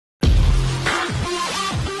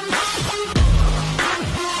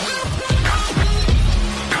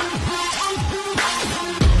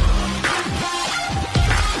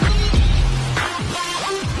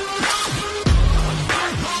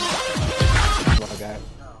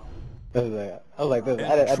I was like this.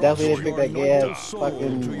 I definitely didn't pick that gay ass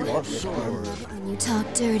fucking When you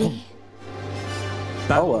talk dirty.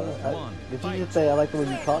 did you just say I like the way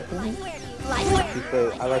you talk to me? She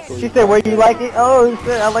said, I like the way She said, where you like it? Oh, she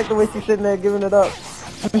said, I like the way she's sitting there giving it up.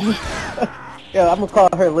 Yeah, I'm gonna call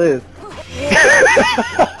her Liz.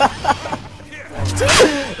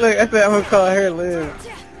 Look, I said I'm gonna call her Liz.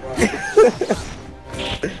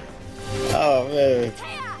 Oh man.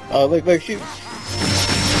 Oh look, she.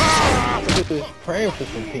 Look at this, praying for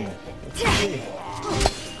some peace.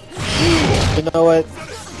 You know what?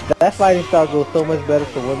 That fighting style goes so much better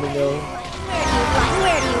for women though.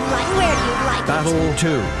 Battle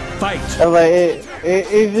 2. Fight! I'm like,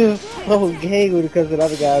 it's just so gay because of the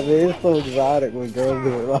other guys, man. It's so exotic when girls do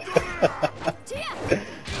it. Like,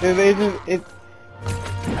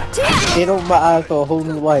 it opened my eyes to a whole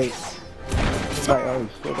new light. It's like, oh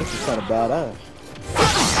shit, this is kind of badass.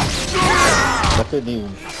 I couldn't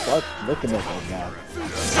even start looking at that guy.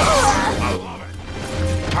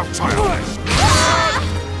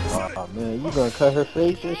 Oh man, you gonna cut her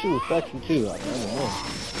face? And she was sexy too. I don't know.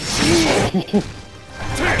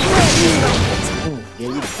 Yeah,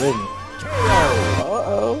 you the business.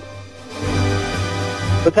 Uh-oh.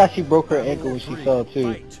 Look how she broke her ankle when she fell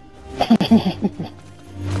too.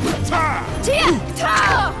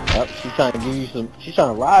 Yep, she's trying to give you some. She's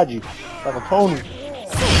trying to ride you like a pony.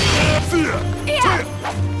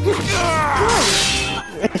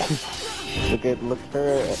 Look at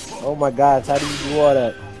her. Oh my gosh, how do you do all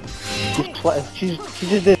that? She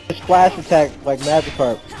just did a splash attack like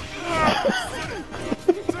Magikarp.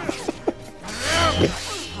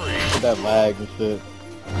 That lag and shit.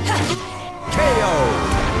 KO!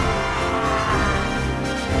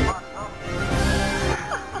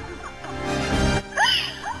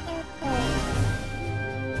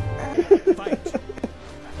 Fight!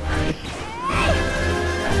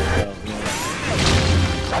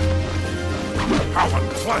 How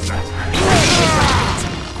unpleasant!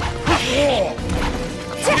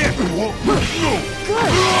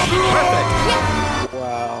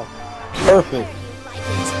 Wow. Perfect.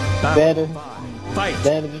 Better. Fight.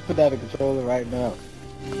 Danny, just put that in controller right now.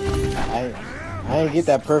 I ain't get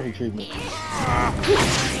that perfect treatment.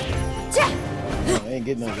 I ain't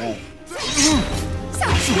getting no that.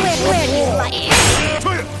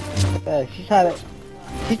 Yeah, she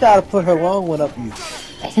tried to put her long one up you.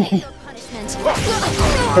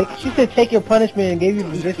 She said take your punishment and gave you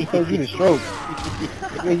this because you the stroke.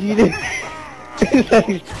 You didn't.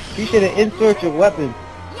 You should have insert your weapon.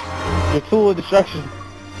 Your tool of destruction.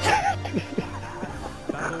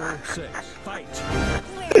 Battle 6. Fight!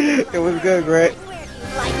 It was good, Greg.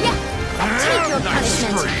 Take your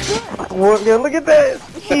punishment. Well, yeah, look at that.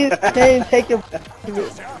 She is saying take your.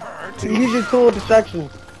 Use your tool of destruction.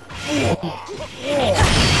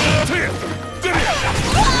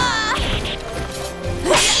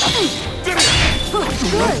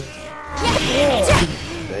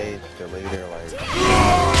 They still later like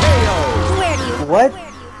What?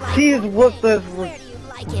 She has whooped us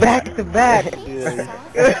back to back.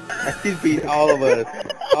 she's beat all of us.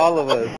 All of us.